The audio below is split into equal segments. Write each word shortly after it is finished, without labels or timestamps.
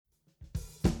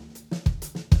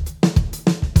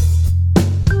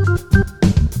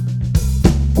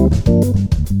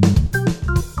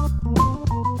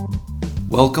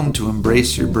Welcome to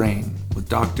Embrace Your Brain with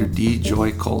Dr. D.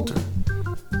 Joy Coulter.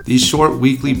 These short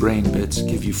weekly brain bits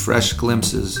give you fresh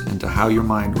glimpses into how your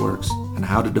mind works and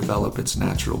how to develop its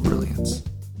natural brilliance.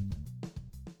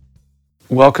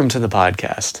 Welcome to the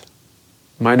podcast.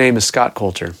 My name is Scott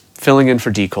Coulter, filling in for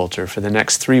D. Coulter for the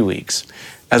next 3 weeks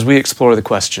as we explore the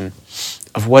question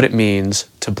of what it means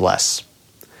to bless.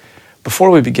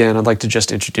 Before we begin, I'd like to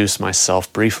just introduce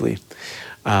myself briefly.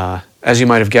 As you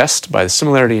might have guessed by the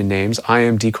similarity in names, I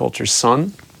am D. Coulter's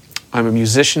son. I'm a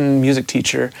musician, music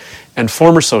teacher, and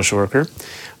former social worker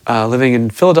living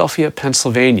in Philadelphia,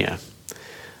 Pennsylvania.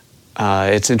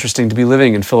 It's interesting to be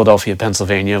living in Philadelphia,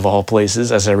 Pennsylvania, of all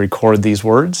places, as I record these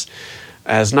words,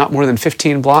 as not more than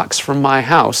 15 blocks from my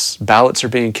house, ballots are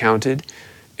being counted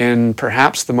in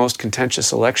perhaps the most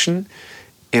contentious election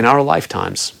in our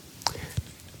lifetimes.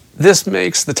 This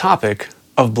makes the topic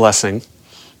of blessing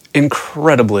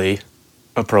incredibly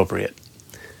appropriate.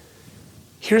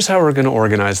 Here's how we're going to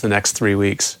organize the next 3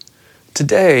 weeks.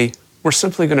 Today, we're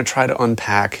simply going to try to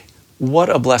unpack what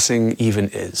a blessing even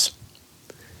is.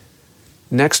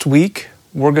 Next week,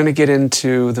 we're going to get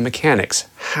into the mechanics.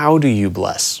 How do you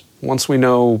bless? Once we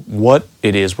know what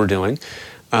it is we're doing,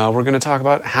 we're going to talk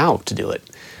about how to do it.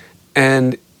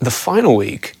 And the final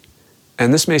week,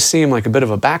 and this may seem like a bit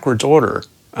of a backwards order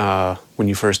when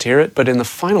you first hear it, but in the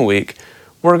final week,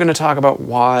 we're going to talk about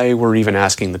why we're even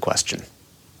asking the question.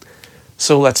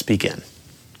 So let's begin.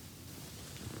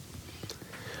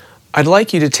 I'd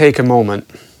like you to take a moment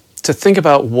to think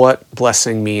about what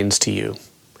blessing means to you.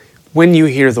 When you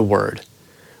hear the word,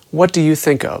 what do you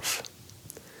think of?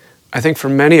 I think for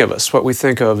many of us, what we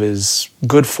think of is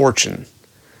good fortune.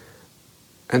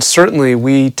 And certainly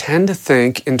we tend to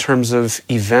think in terms of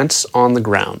events on the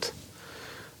ground.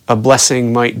 A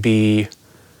blessing might be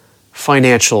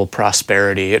financial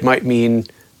prosperity. It might mean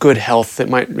good health. It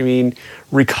might mean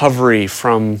recovery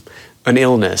from an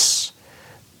illness.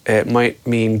 It might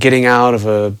mean getting out of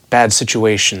a bad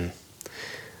situation.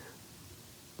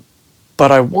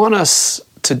 But I want us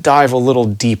to dive a little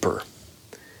deeper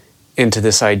into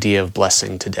this idea of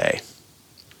blessing today,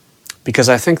 because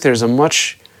I think there's a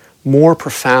much more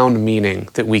profound meaning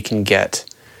that we can get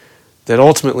that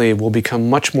ultimately will become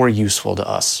much more useful to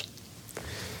us.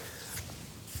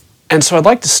 And so I'd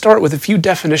like to start with a few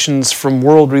definitions from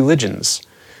world religions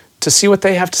to see what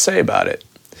they have to say about it.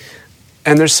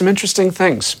 And there's some interesting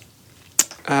things.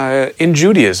 In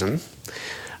Judaism,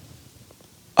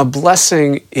 a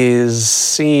blessing is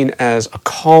seen as a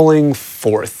calling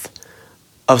forth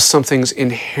of something's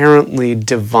inherently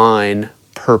divine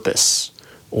purpose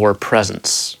or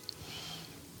presence.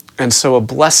 And so a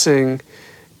blessing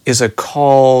is a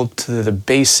call to the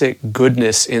basic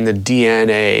goodness in the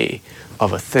DNA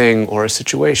of a thing or a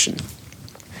situation.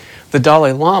 The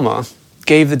Dalai Lama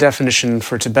gave the definition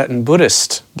for Tibetan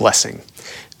Buddhist blessing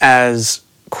as,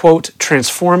 quote,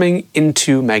 transforming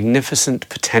into magnificent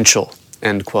potential,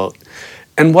 end quote.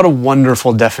 And what a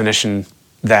wonderful definition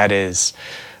that is.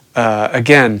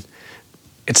 Again,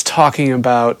 it's talking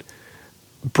about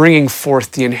bringing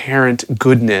forth the inherent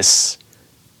goodness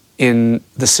in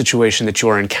the situation that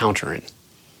you're encountering.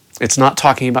 It's not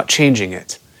talking about changing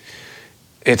it.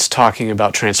 It's talking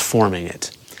about transforming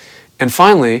it. And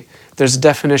finally, there's a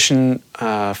definition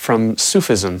from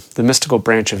Sufism, the mystical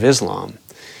branch of Islam.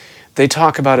 They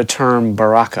talk about a term,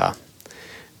 barakah,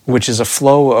 which is a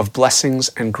flow of blessings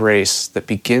and grace that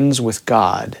begins with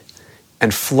God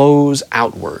and flows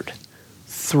outward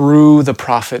through the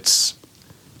prophets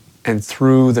and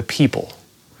through the people.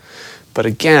 But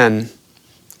again,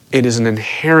 it is an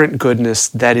inherent goodness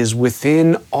that is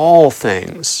within all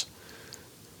things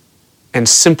and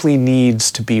simply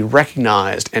needs to be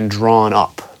recognized and drawn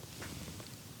up.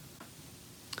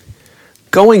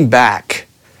 Going back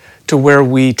to where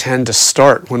we tend to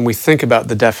start when we think about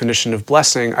the definition of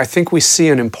blessing, I think we see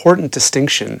an important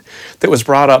distinction that was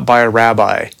brought up by a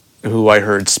rabbi who I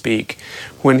heard speak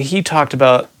when he talked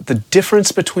about the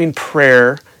difference between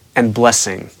prayer and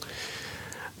blessing.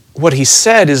 What he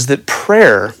said is that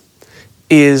prayer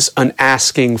is an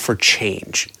asking for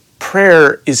change.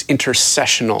 Prayer is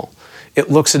intercessional. It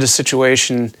looks at a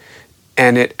situation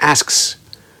and it asks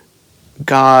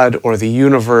God or the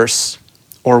universe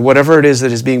or whatever it is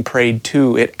that is being prayed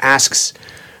to, it asks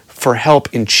for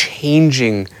help in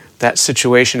changing that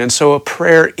situation. And so a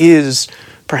prayer is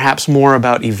perhaps more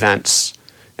about events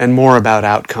and more about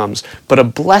outcomes. But a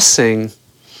blessing,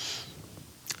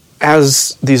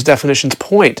 as these definitions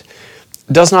point,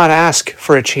 does not ask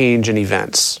for a change in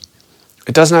events.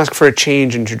 It doesn't ask for a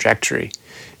change in trajectory.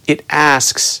 It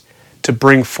asks to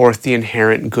bring forth the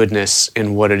inherent goodness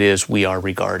in what it is we are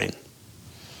regarding.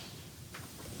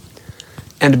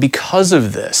 And because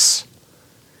of this,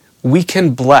 we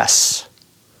can bless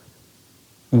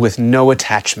with no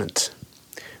attachment.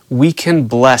 We can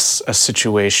bless a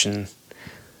situation,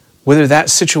 whether that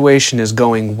situation is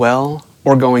going well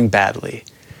or going badly.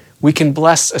 We can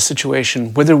bless a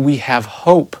situation whether we have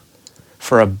hope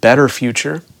for a better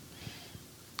future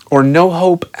or no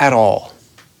hope at all.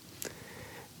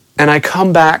 And I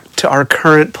come back to our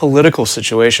current political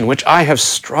situation, which I have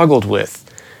struggled with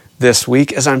this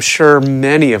week, as I'm sure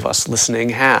many of us listening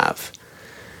have.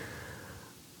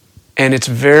 And it's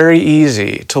very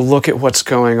easy to look at what's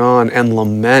going on and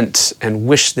lament and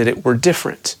wish that it were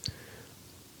different.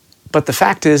 But the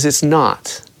fact is, it's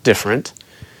not different.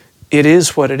 It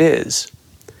is what it is.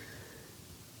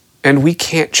 And we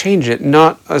can't change it.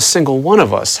 Not a single one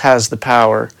of us has the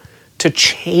power to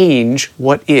change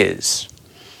what is.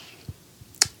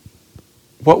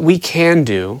 What we can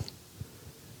do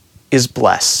is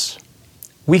bless.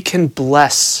 We can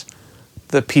bless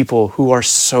the people who are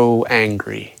so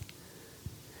angry.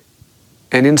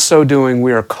 And in so doing,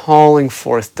 we are calling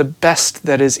forth the best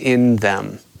that is in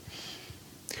them.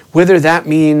 Whether that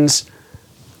means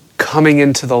coming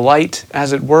into the light,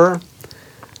 as it were,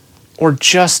 or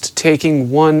just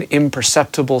taking one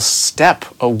imperceptible step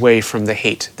away from the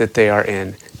hate that they are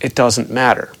in, it doesn't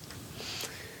matter.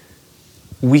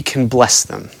 We can bless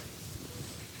them.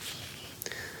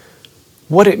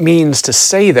 What it means to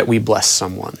say that we bless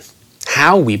someone,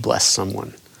 how we bless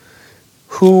someone,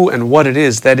 who and what it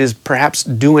is that is perhaps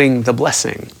doing the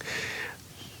blessing,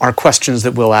 are questions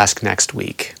that we'll ask next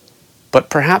week. But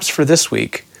perhaps for this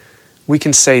week, we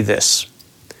can say this.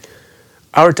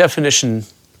 Our definition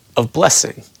of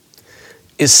blessing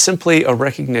is simply a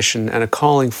recognition and a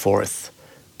calling forth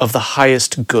of the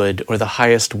highest good or the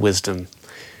highest wisdom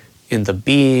in the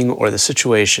being or the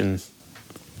situation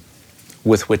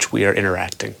with which we are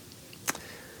interacting.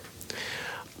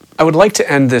 I would like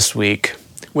to end this week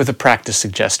with a practice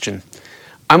suggestion.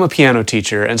 I'm a piano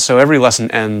teacher, and so every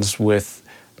lesson ends with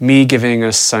me giving an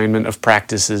assignment of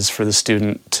practices for the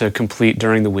student to complete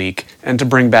during the week and to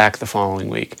bring back the following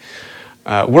week.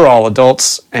 We're all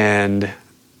adults, and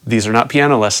these are not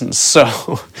piano lessons,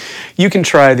 so you can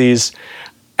try these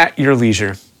at your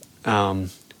leisure.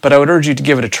 But I would urge you to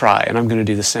give it a try, and I'm going to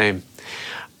do the same.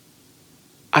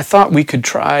 I thought we could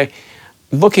try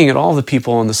looking at all the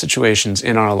people and the situations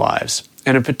in our lives,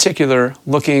 and in particular,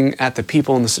 looking at the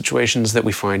people and the situations that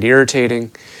we find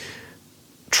irritating,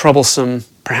 troublesome,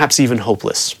 perhaps even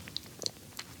hopeless.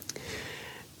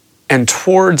 And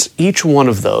towards each one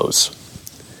of those,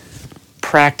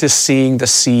 practice seeing the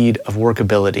seed of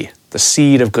workability, the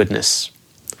seed of goodness,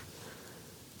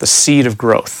 the seed of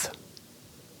growth.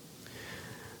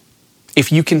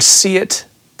 If you can see it,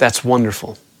 that's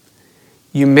wonderful.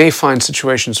 You may find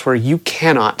situations where you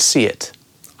cannot see it.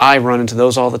 I run into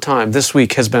those all the time. This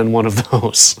week has been one of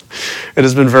those. It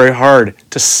has been very hard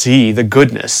to see the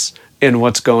goodness in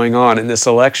what's going on in this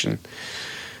election.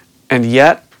 And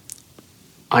yet,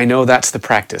 I know that's the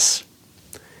practice.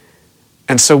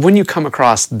 And so when you come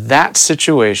across that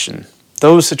situation,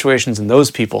 those situations and those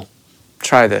people,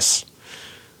 try this.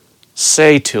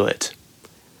 Say to it,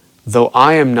 though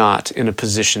I am not in a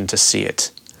position to see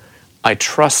it, I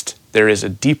trust there is a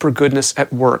deeper goodness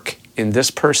at work in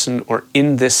this person or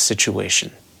in this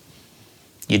situation.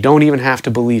 You don't even have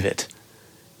to believe it.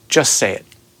 Just say it.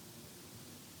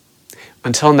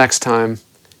 Until next time,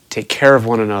 take care of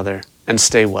one another and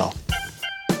stay well.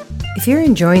 If you're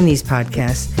enjoying these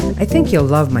podcasts, I think you'll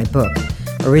love my book,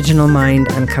 Original Mind: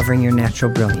 Uncovering Your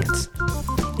Natural Brilliance.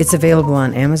 It's available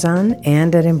on Amazon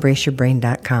and at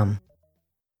embraceyourbrain.com.